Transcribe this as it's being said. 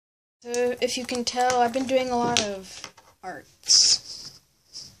So if you can tell, I've been doing a lot of arts.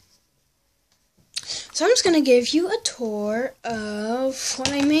 So I'm just going to give you a tour of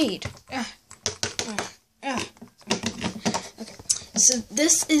what I made. Okay, so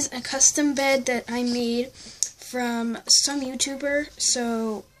this is a custom bed that I made from some YouTuber,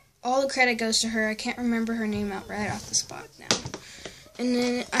 so all the credit goes to her. I can't remember her name out right off the spot now. And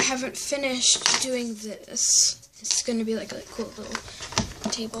then I haven't finished doing this. It's going to be like a cool little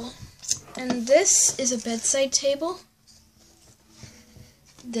table. And this is a bedside table.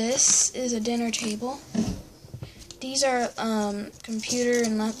 This is a dinner table. These are computer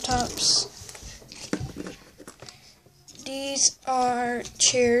and laptops. These are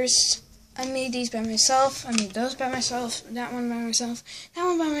chairs. I made these by myself. I made those by myself. That one by myself. That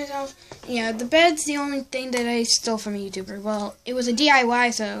one by myself. Yeah, the bed's the only thing that I stole from a YouTuber. Well, it was a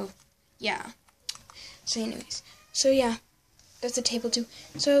DIY, so yeah. So anyways. So yeah, that's the table too.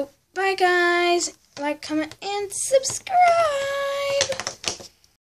 So bye guys. Like, comment, and subscribe.